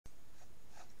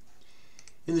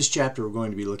In this chapter, we're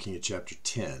going to be looking at Chapter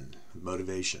 10,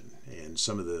 Motivation, and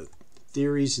some of the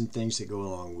theories and things that go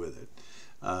along with it.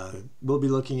 We'll be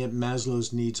looking at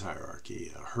Maslow's needs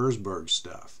hierarchy, Herzberg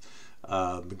stuff,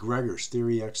 McGregor's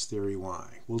Theory X, Theory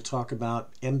Y. We'll talk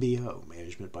about MBO,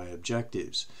 Management by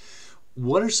Objectives.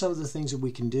 What are some of the things that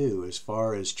we can do as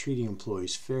far as treating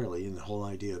employees fairly and the whole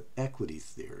idea of equity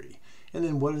theory? And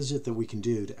then what is it that we can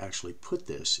do to actually put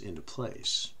this into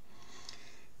place?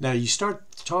 Now you start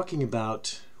talking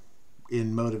about,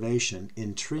 in motivation,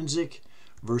 intrinsic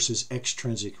versus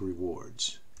extrinsic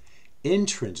rewards.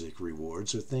 Intrinsic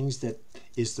rewards are things that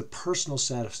is the personal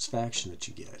satisfaction that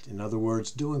you get. In other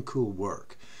words, doing cool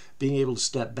work, being able to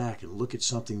step back and look at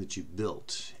something that you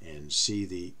built and see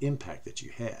the impact that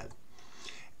you had.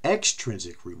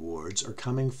 Extrinsic rewards are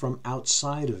coming from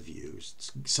outside of you,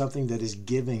 something that is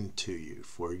giving to you.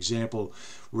 For example,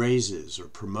 raises or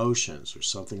promotions or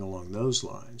something along those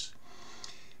lines.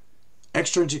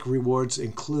 Extrinsic rewards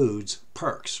includes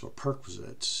perks or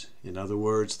perquisites. In other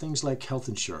words, things like health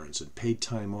insurance and paid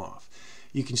time off.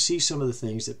 You can see some of the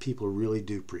things that people really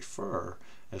do prefer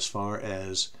as far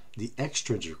as the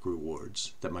extrinsic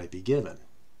rewards that might be given.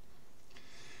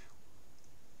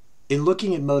 In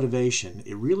looking at motivation,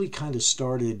 it really kind of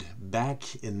started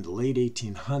back in the late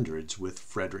 1800s with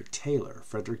Frederick Taylor.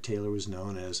 Frederick Taylor was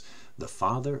known as the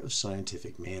father of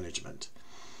scientific management.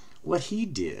 What he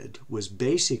did was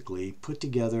basically put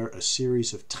together a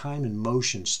series of time and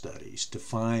motion studies to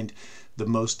find the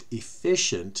most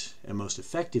efficient and most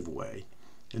effective way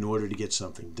in order to get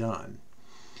something done.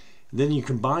 Then you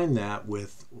combine that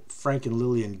with Frank and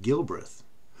Lillian Gilbreth,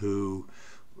 who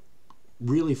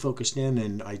really focused in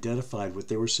and identified what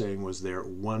they were saying was their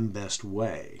one best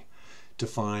way to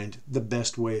find the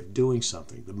best way of doing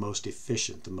something, the most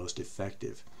efficient, the most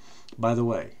effective. By the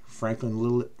way, Frank and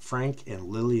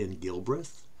Lillian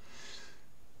Gilbreth,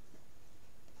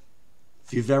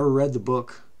 if you've ever read the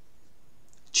book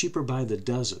Cheaper by the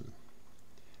Dozen,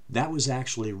 that was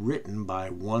actually written by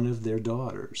one of their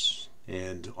daughters.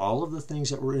 And all of the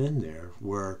things that were in there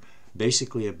were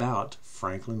basically about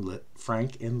Frank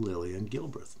and Lillian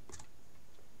Gilbreth.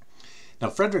 Now,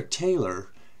 Frederick Taylor,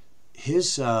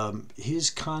 his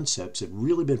concepts have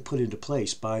really been put into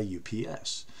place by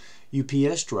UPS.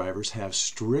 UPS drivers have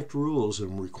strict rules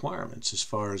and requirements as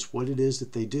far as what it is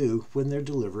that they do when they're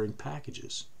delivering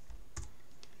packages.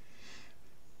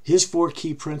 His 4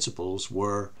 key principles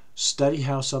were: study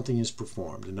how something is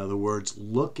performed. In other words,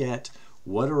 look at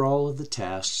what are all of the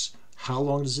tasks, how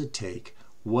long does it take,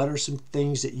 what are some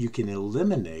things that you can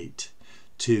eliminate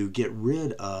to get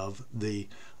rid of the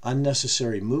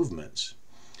unnecessary movements.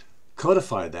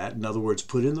 Codify that, in other words,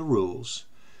 put in the rules,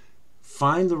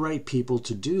 find the right people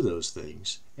to do those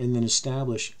things, and then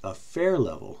establish a fair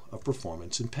level of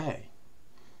performance and pay.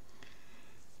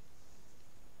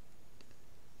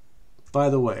 By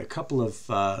the way, a couple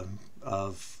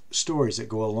of stories that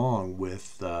go along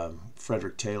with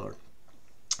Frederick Taylor.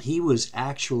 He was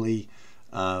actually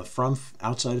from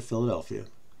outside of Philadelphia,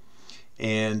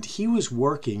 and he was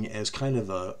working as kind of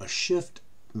a shift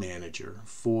manager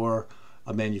for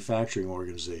a manufacturing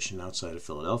organization outside of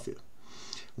Philadelphia.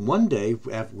 One day,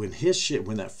 when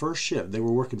that first shift, they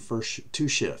were working 2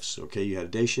 shifts. Okay, you had a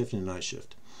day shift and a night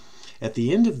shift. At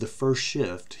the end of the first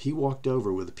shift, he walked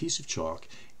over with a piece of chalk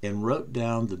and wrote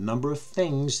down the number of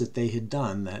things that they had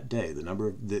done that day,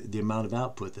 the amount of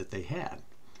output that they had,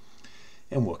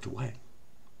 and walked away.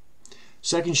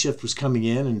 Second shift was coming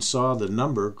in and saw the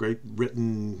number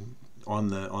written on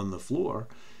the floor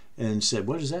and said,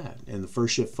 "What is that?" And the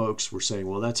first shift folks were saying,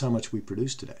 "Well, that's how much we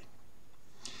produced today."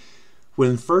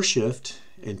 When first shift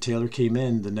and Taylor came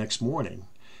in the next morning,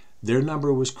 their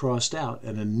number was crossed out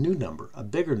and a new number, a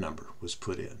bigger number, was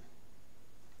put in.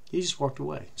 He just walked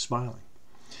away, smiling.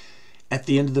 At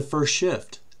the end of the first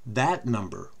shift, that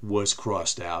number was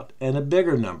crossed out and a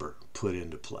bigger number put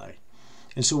into play.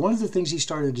 And so one of the things he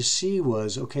started to see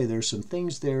was, okay, there's some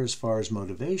things there as far as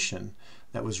motivation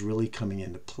that was really coming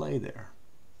into play there.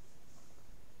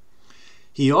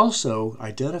 He also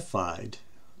identified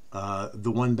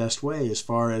the one best way as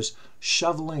far as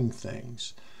shoveling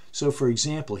things. So, for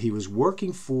example, he was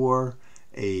working for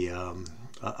a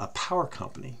power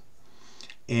company,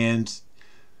 and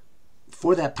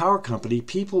for that power company,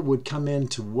 people would come in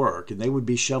to work and they would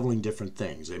be shoveling different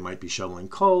things. They might be shoveling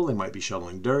coal, they might be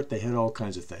shoveling dirt, they had all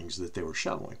kinds of things that they were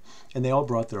shoveling, and they all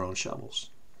brought their own shovels.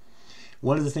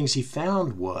 One of the things he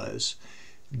found was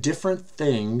different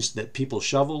things that people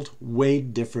shoveled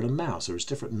weighed different amounts. There was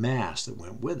different mass that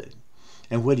went with it.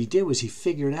 And what he did was he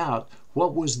figured out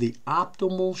what was the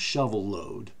optimal shovel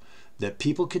load that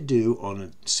people could do on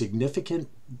a significant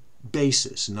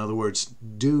basis. In other words,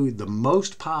 do the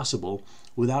most possible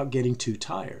without getting too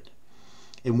tired.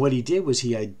 And what he did was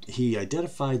he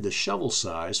identified the shovel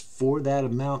size for that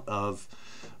amount of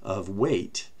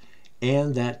weight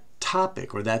and that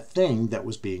topic or that thing that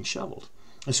was being shoveled.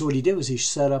 And so what he did was he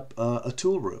set up a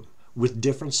tool room with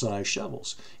different size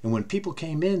shovels. And when people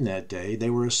came in that day, they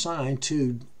were assigned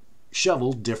to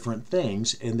shovel different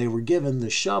things, and they were given the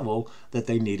shovel that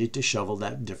they needed to shovel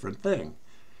that different thing.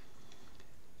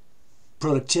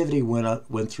 Productivity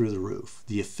went through the roof.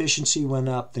 The efficiency went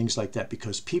up, things like that,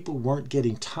 because people weren't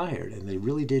getting tired, and they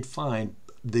really did find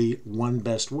the one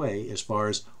best way as far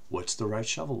as what's the right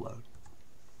shovel load.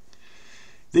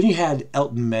 Then you had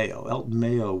Elton Mayo. Elton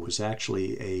Mayo was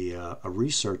actually a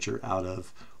researcher out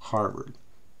of Harvard.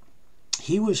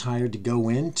 He was hired to go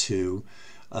into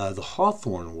the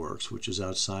Hawthorne Works, which is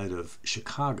outside of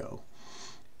Chicago,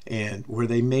 and where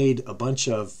they made a bunch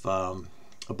of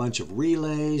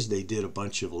relays. They did a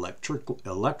bunch of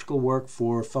electrical work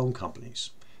for phone companies.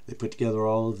 They put together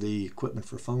all of the equipment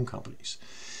for phone companies.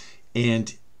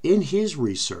 And in his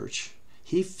research,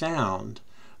 he found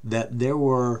that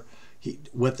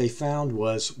what they found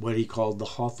was what he called the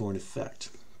Hawthorne effect.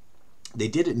 They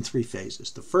did it in 3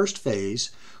 phases. The first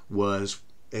phase was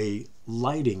a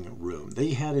lighting room. They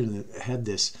had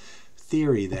this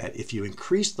theory that if you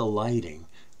increase the lighting,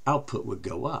 output would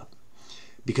go up.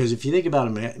 Because if you think about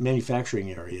a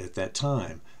manufacturing area at that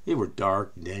time, they were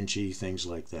dark, dingy, things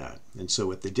like that. And so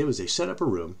what they did was they set up a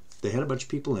room. They had a bunch of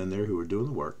people in there who were doing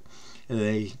the work, and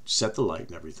they set the light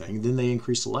and everything. And then they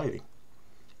increased the lighting,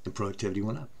 and productivity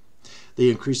went up. They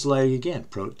increased the lighting again,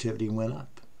 productivity went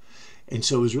up. And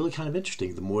so it was really kind of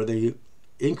interesting. The more they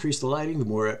increased the lighting, the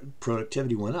more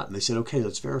productivity went up. And they said, okay,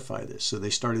 let's verify this. So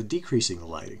they started decreasing the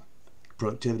lighting.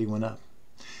 Productivity went up.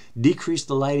 Decreased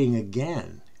the lighting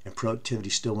again, and productivity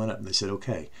still went up. And they said,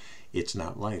 okay, it's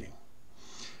not lighting.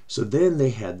 So then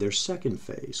they had their second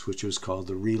phase, which was called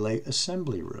the relay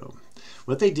assembly room.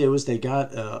 What they did was they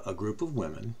got a group of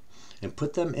women and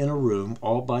put them in a room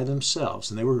all by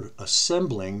themselves, and they were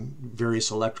assembling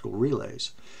various electrical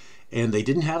relays. And they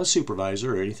didn't have a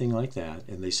supervisor or anything like that,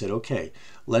 and they said, okay,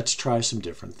 let's try some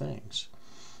different things.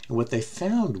 And what they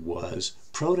found was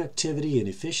productivity and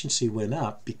efficiency went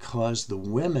up because the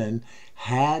women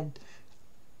had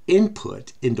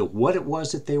input into what it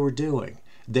was that they were doing.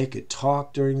 They could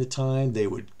talk during the time, they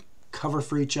would cover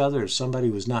for each other if somebody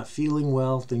was not feeling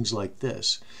well, things like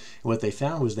this. And what they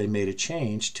found was they made a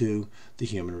change to the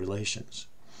human relations.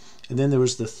 And then there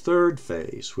was the third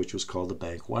phase, which was called the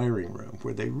bank wiring room,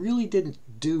 where they really didn't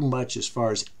do much as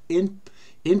far as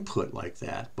input like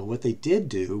that. But what they did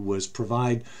do was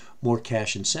provide more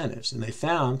cash incentives. And they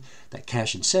found that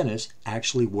cash incentives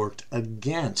actually worked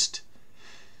against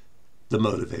the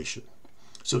motivation.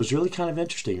 So it was really kind of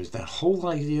interesting. It was that whole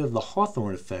idea of the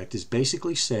Hawthorne effect is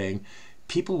basically saying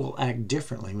people will act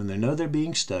differently when they know they're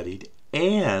being studied,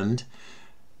 and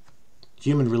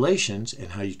human relations and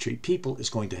how you treat people is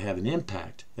going to have an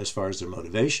impact as far as their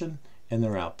motivation and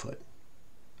their output.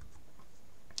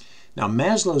 Now,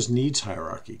 Maslow's needs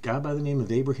hierarchy, a guy by the name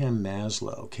of Abraham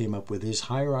Maslow came up with his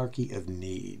hierarchy of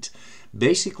needs.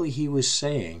 Basically, he was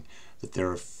saying that there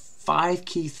are 5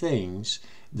 key things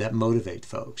that motivate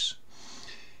folks.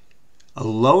 A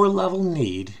lower level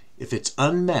need, if it's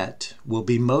unmet, will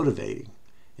be motivating.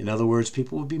 In other words,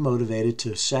 people will be motivated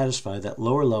to satisfy that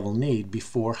lower level need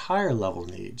before higher level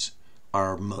needs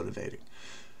are motivating.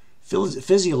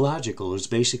 Physiological is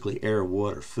basically air,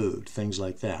 water, food, things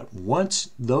like that. Once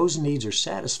those needs are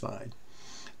satisfied,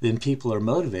 then people are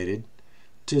motivated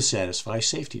to satisfy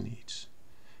safety needs.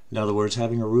 In other words,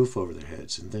 having a roof over their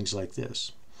heads and things like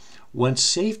this. Once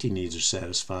safety needs are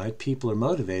satisfied, people are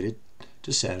motivated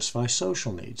to satisfy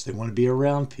social needs. They want to be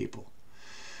around people.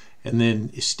 And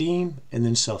then esteem, and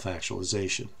then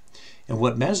self-actualization. And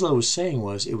what Maslow was saying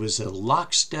was it was a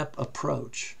lockstep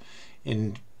approach.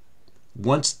 And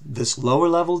once this lower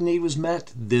level need was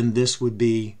met, then this would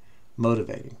be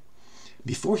motivating.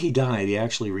 Before he died, he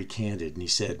actually recanted and he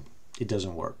said, it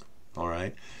doesn't work, all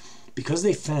right? Because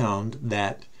they found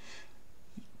that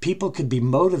people could be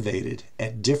motivated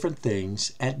at different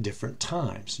things at different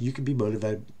times. You could be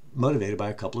motivated by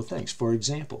a couple of things. For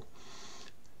example,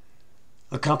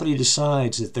 a company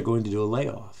decides that they're going to do a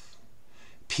layoff.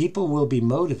 People will be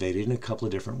motivated in a couple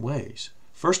of different ways.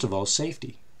 First of all,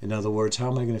 safety. In other words,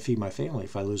 how am I going to feed my family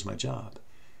if I lose my job?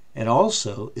 And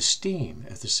also esteem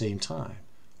at the same time.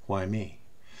 Why me?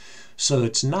 So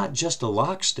it's not just a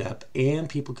lockstep, and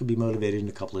people could be motivated in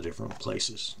a couple of different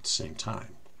places at the same time.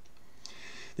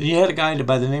 Then you had a guy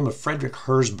by the name of Frederick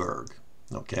Herzberg.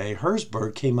 Okay,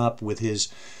 Herzberg came up with his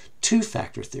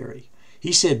 2-factor theory.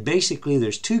 He said basically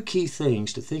there's two key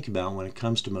things to think about when it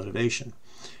comes to motivation.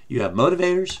 You have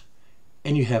motivators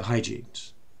and you have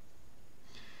hygienes.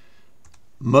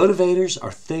 Motivators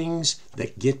are things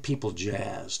that get people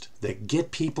jazzed, that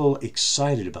get people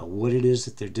excited about what it is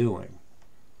that they're doing.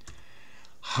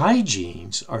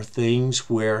 Hygienes are things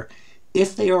where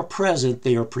if they are present,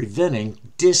 they are preventing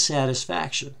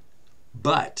dissatisfaction.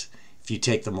 But if you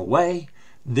take them away,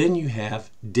 then you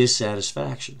have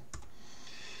dissatisfaction.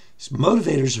 So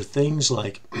motivators are things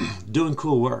like doing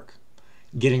cool work,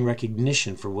 getting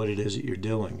recognition for what it is that you're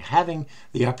doing, having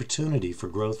the opportunity for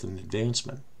growth and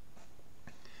advancement.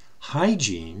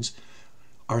 Hygienes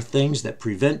are things that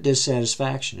prevent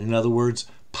dissatisfaction. In other words,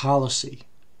 policy,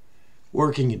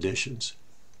 working conditions,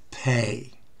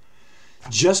 pay.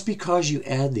 Just because you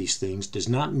add these things does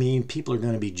not mean people are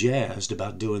going to be jazzed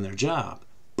about doing their job.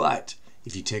 But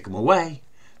if you take them away,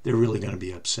 they're really going to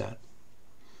be upset.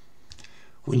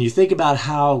 When you think about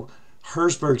how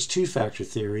Herzberg's two-factor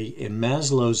theory and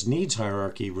Maslow's needs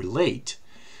hierarchy relate,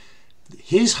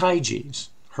 his hygienes,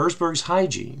 Herzberg's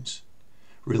hygienes,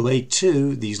 relate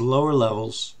to these lower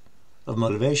levels of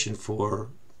motivation for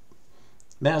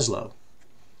Maslow.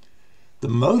 The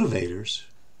motivators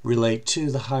relate to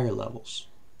the higher levels.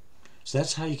 So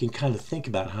that's how you can kind of think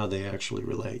about how they actually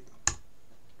relate.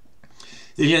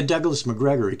 Then you had Douglas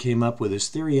McGregor. He came up with his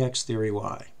theory X, theory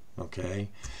Y. Okay?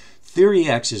 Theory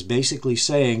X is basically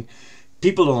saying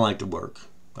people don't like to work.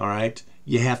 All right?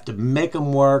 You have to make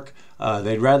them work.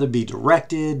 They'd rather be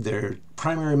directed. Their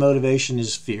primary motivation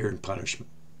is fear and punishment.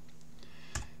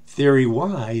 Theory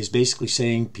Y is basically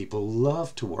saying people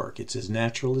love to work. It's as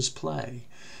natural as play.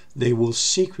 They will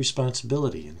seek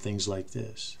responsibility and things like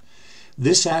this.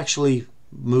 This actually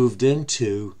moved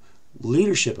into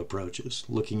leadership approaches,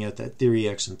 looking at that theory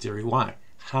X and theory Y,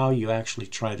 how you actually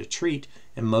try to treat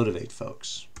and motivate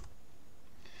folks.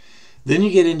 Then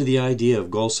you get into the idea of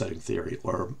goal-setting theory,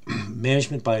 or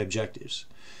management by objectives.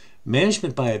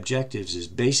 Management by objectives is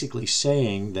basically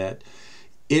saying that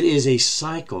it is a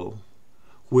cycle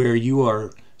where you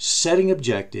are setting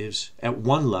objectives at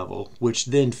one level, which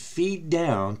then feed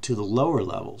down to the lower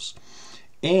levels.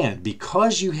 And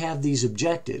because you have these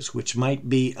objectives, which might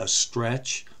be a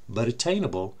stretch but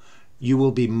attainable, you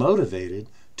will be motivated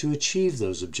to achieve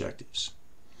those objectives.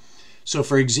 So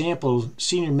for example,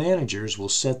 senior managers will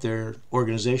set their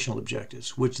organizational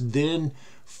objectives, which then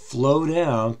flow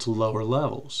down to lower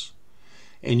levels.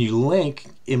 And you link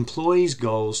employees'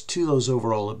 goals to those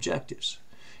overall objectives.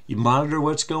 You monitor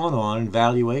what's going on,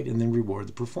 evaluate, and then reward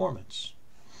the performance.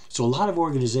 So a lot of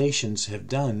organizations have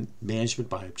done management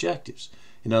by objectives.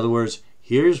 In other words,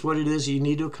 here's what it is you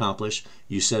need to accomplish.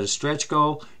 You set a stretch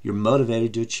goal. You're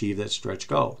motivated to achieve that stretch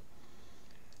goal.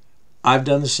 I've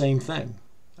done the same thing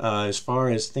as far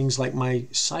as things like my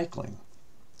cycling.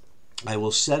 I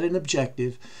will set an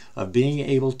objective of being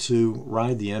able to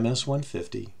ride the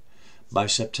MS-150 by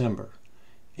September.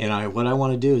 And what I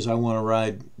want to do is I want to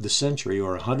ride the century,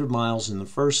 or 100 miles in the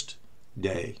first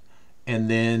day, and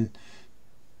then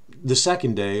the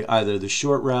second day, either the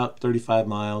short route, 35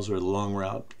 miles, or the long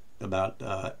route, about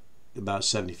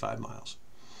 75 miles.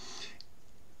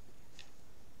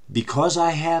 Because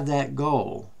I have that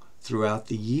goal, throughout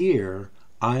the year,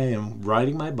 I am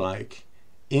riding my bike,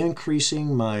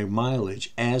 increasing my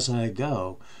mileage as I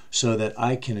go, so that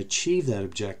I can achieve that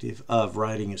objective of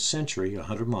riding a century,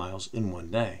 100 miles, in one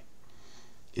day.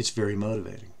 It's very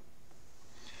motivating.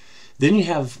 Then you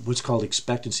have what's called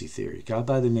expectancy theory. A guy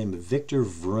by the name of Victor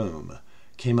Vroom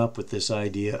came up with this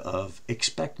idea of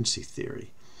expectancy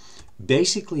theory.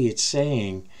 Basically, it's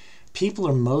saying people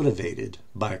are motivated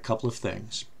by a couple of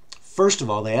things. First of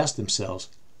all, they ask themselves,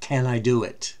 can I do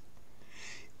it?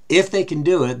 If they can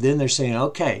do it, then they're saying,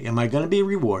 okay, am I going to be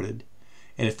rewarded?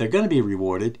 And if they're going to be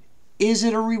rewarded, is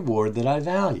it a reward that I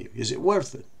value? Is it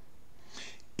worth it?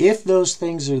 If those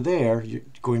things are there, you're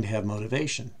going to have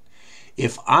motivation.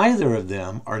 If either of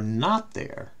them are not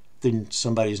there, then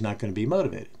somebody's not going to be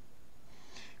motivated.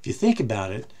 If you think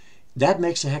about it, that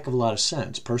makes a heck of a lot of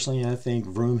sense. Personally, I think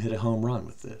Vroom hit a home run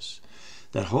with this.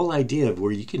 That whole idea of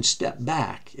where you can step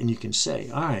back and you can say,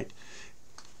 all right,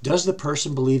 does the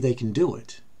person believe they can do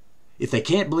it? If they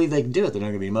can't believe they can do it, they're not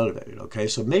going to be motivated. Okay,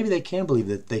 so maybe they can believe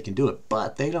that they can do it,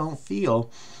 but they don't feel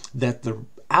that the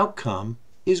outcome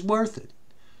is worth it.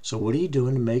 So what are you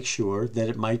doing to make sure that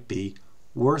it might be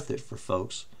worth it for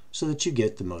folks so that you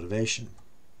get the motivation?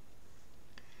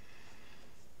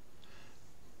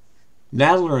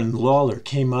 Nadler and Lawler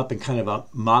came up and kind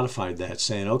of modified that,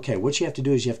 saying, okay, what you have to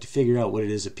do is you have to figure out what it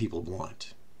is that people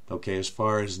want, okay, as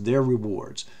far as their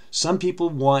rewards. Some people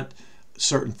want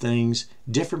certain things,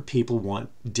 different people want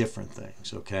different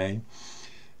things, okay?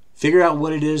 Figure out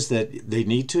what it is that they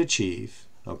need to achieve,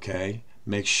 okay?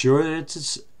 Make sure that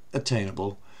it's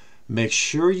attainable. Make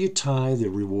sure you tie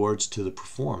the rewards to the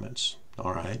performance,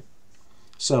 all right?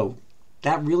 So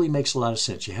that really makes a lot of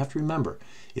sense. You have to remember,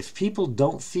 if people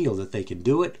don't feel that they can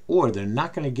do it or they're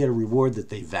not going to get a reward that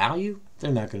they value,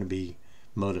 they're not going to be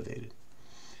motivated.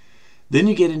 Then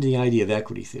you get into the idea of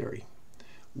equity theory.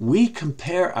 We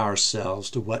compare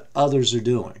ourselves to what others are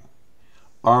doing.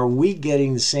 Are we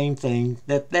getting the same thing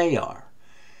that they are?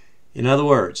 In other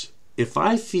words, if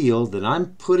I feel that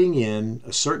I'm putting in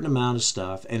a certain amount of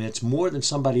stuff and it's more than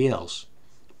somebody else,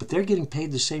 but they're getting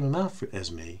paid the same amount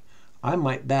as me, I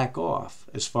might back off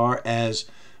as far as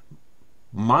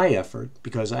my effort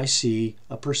because I see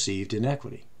a perceived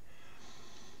inequity.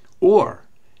 Or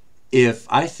if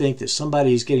I think that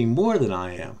somebody is getting more than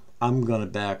I am, I'm going to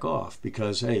back off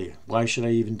because, hey, why should I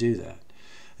even do that?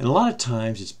 And a lot of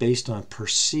times it's based on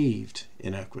perceived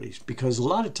inequities because a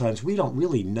lot of times we don't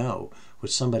really know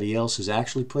what somebody else is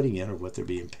actually putting in or what they're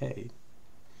being paid.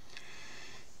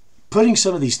 Putting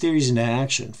some of these theories into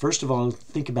action, first of all,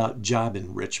 think about job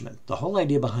enrichment. The whole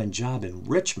idea behind job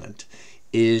enrichment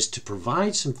is to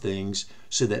provide some things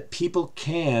so that people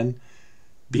can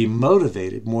be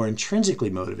motivated, more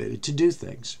intrinsically motivated to do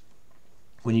things.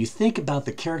 When you think about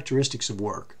the characteristics of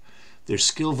work, there's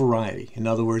skill variety. In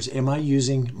other words, am I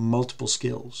using multiple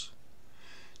skills?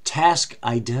 Task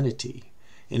identity.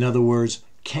 In other words,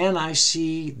 can I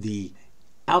see the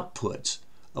outputs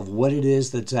of what it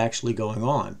is that's actually going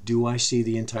on? Do I see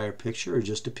the entire picture or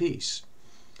just a piece?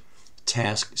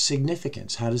 Task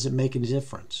significance. How does it make a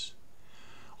difference?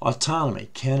 Autonomy.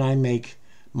 Can I make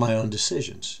my own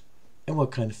decisions? And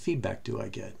what kind of feedback do I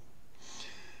get?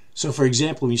 So for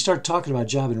example, when you start talking about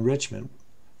job enrichment,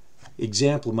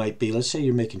 example might be, let's say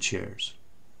you're making chairs,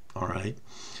 all right?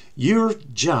 Your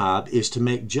job is to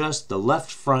make just the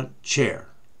left front chair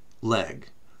leg.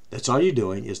 That's all you're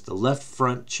doing is the left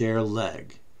front chair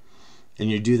leg.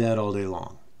 And you do that all day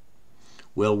long.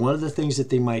 Well, one of the things that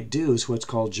they might do is what's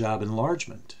called job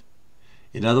enlargement.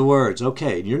 In other words,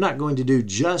 okay, you're not going to do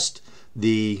just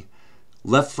the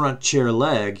left front chair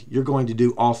leg, you're going to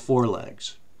do all four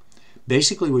legs.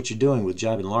 Basically what you're doing with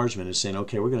job enlargement is saying,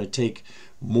 okay, we're going to take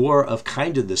more of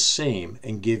kind of the same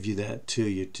and give you that to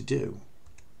you to do.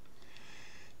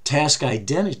 Task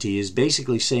identity is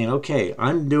basically saying, okay,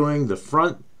 I'm doing the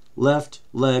front left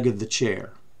leg of the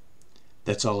chair.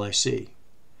 That's all I see.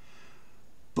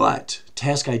 But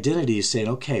task identity is saying,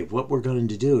 okay, what we're going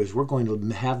to do is we're going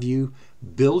to have you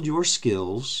build your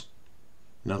skills,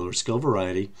 in other words, skill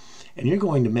variety, and you're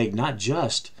going to make not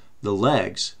just the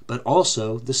legs, but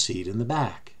also the seat in the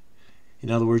back. In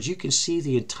other words, you can see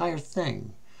the entire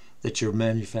thing that you're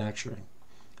manufacturing.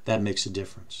 That makes a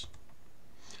difference.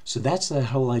 So that's the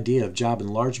whole idea of job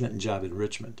enlargement and job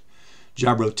enrichment.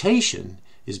 Job rotation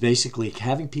is basically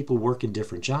having people work in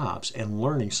different jobs and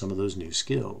learning some of those new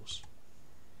skills.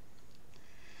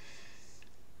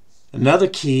 Another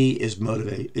key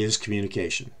is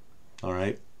communication. All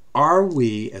right? Are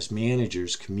we as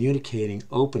managers communicating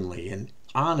openly and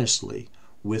honestly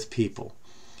with people?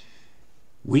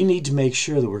 We need to make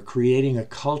sure that we're creating a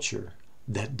culture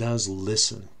that does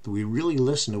listen. We really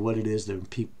listen to what it is that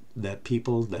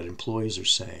employees are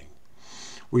saying.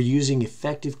 We're using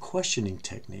effective questioning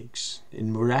techniques,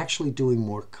 and we're actually doing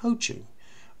more coaching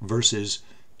versus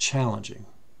challenging.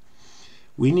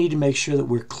 We need to make sure that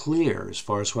we're clear as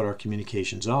far as what our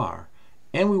communications are,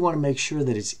 and we want to make sure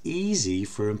that it's easy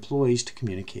for employees to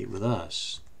communicate with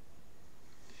us.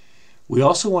 We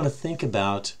also want to think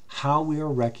about how we are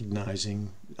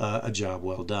recognizing a job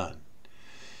well done.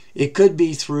 It could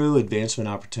be through advancement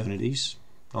opportunities.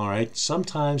 All right,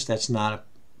 sometimes that's not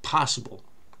possible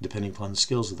depending upon the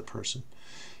skills of the person.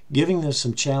 Giving them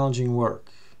some challenging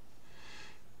work,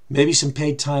 maybe some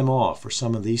paid time off, or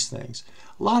some of these things.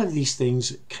 A lot of these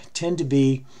things tend to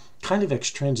be kind of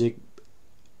extrinsic,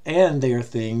 and they are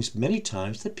things many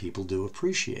times that people do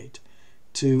appreciate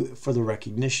for the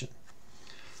recognition.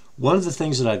 One of the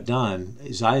things that I've done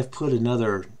is I have put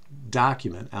another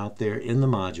document out there in the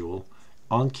module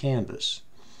on Canvas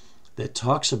that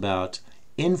talks about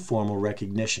informal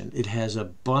recognition. It has a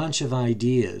bunch of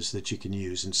ideas that you can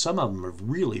use, and some of them are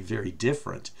really very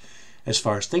different as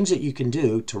far as things that you can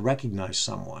do to recognize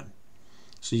someone.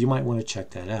 So you might want to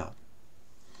check that out.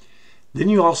 Then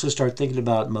you also start thinking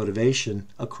about motivation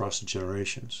across the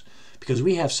generations, because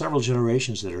we have several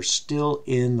generations that are still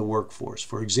in the workforce.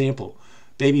 For example,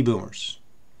 baby boomers,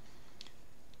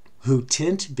 who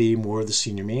tend to be more of the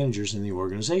senior managers in the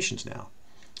organizations now.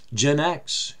 Gen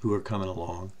X, who are coming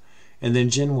along, and then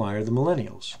Gen Y are the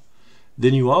millennials.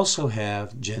 Then you also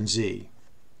have Gen Z.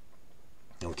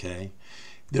 Okay?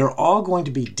 They're all going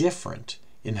to be different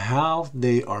in how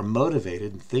they are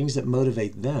motivated, and things that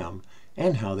motivate them,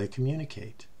 and how they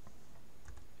communicate.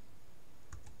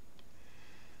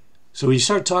 So when you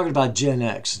start talking about Gen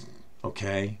X,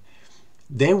 okay,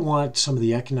 they want some of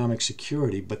the economic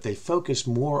security, but they focus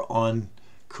more on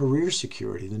career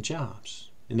security than jobs.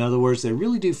 In other words, they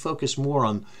really do focus more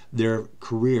on their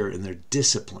career and their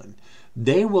discipline.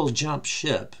 They will jump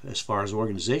ship, as far as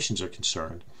organizations are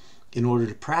concerned, in order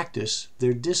to practice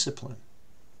their discipline.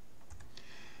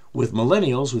 With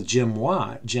millennials, with Gen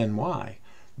Y,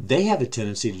 they have a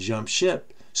tendency to jump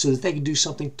ship so that they can do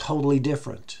something totally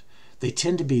different. They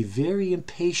tend to be very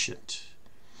impatient.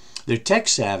 They're tech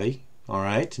savvy, all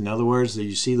right? In other words,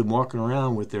 you see them walking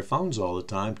around with their phones all the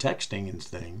time, texting and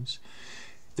things.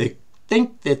 They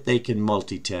think that they can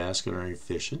multitask and are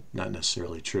efficient, not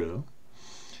necessarily true.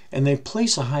 And they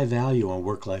place a high value on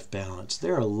work-life balance.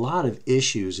 There are a lot of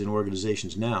issues in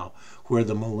organizations now where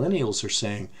the millennials are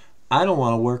saying, I don't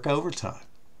want to work overtime,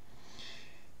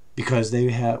 because they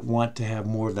want to have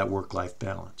more of that work-life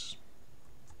balance.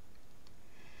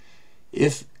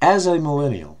 If, as a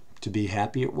millennial, to be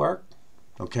happy at work,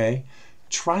 okay,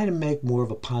 try to make more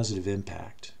of a positive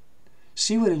impact.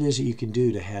 See what it is that you can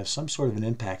do to have some sort of an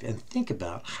impact, and think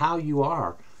about how you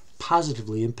are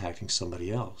positively impacting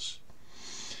somebody else.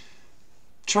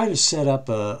 Try to set up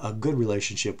a good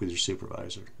relationship with your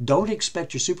supervisor. Don't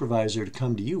expect your supervisor to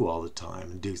come to you all the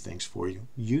time and do things for you.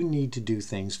 You need to do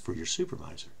things for your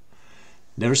supervisor.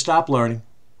 Never stop learning.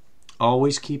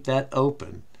 Always keep that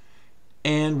open,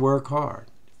 and work hard.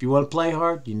 If you want to play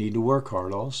hard, you need to work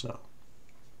hard also.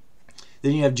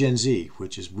 Then you have Gen Z,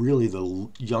 which is really the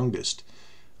youngest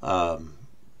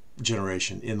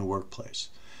generation in the workplace.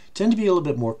 Tend to be a little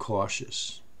bit more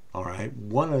cautious. All right,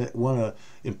 want to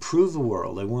improve the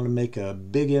world. They want to make a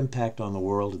big impact on the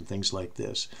world and things like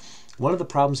this. One of the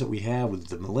problems that we have with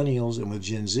the millennials and with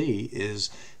Gen Z is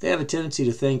they have a tendency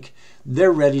to think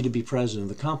they're ready to be president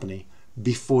of the company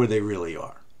before they really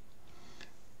are.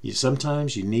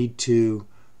 Sometimes you need to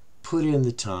put in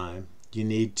the time. You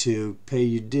need to pay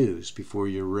your dues before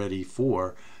you're ready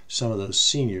for some of those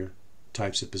senior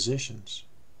types of positions.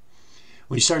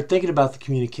 When you start thinking about the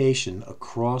communication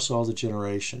across all the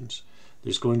generations,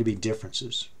 there's going to be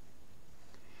differences.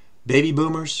 Baby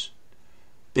boomers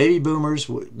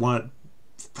want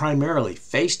primarily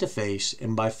face-to-face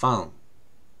and by phone.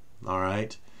 All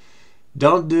right?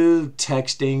 Don't do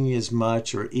texting as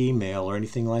much or email or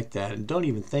anything like that, and don't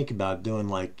even think about doing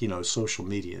social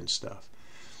media and stuff.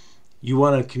 You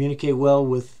want to communicate well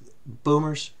with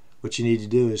boomers, what you need to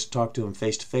do is talk to them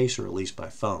face-to-face or at least by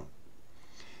phone.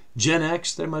 Gen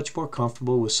X, they're much more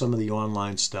comfortable with some of the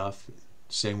online stuff.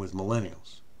 Same with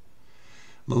millennials.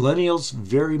 Millennials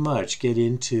very much get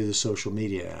into the social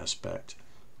media aspect,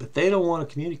 but they don't want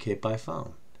to communicate by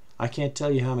phone. I can't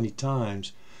tell you how many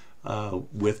times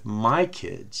with my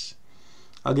kids,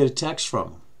 I'll get a text from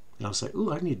them, and I'll say,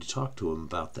 ooh, I need to talk to them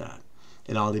about that.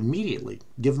 And I'll immediately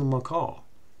give them a call,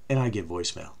 and I get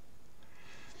voicemail.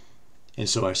 And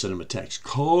so I send them a text,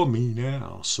 call me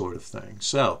now, sort of thing.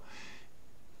 So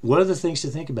one of the things to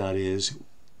think about is,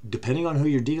 depending on who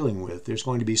you're dealing with, there's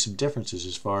going to be some differences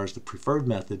as far as the preferred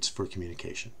methods for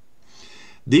communication.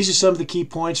 These are some of the key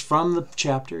points from the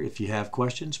chapter. If you have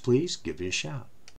questions, please give me a shout.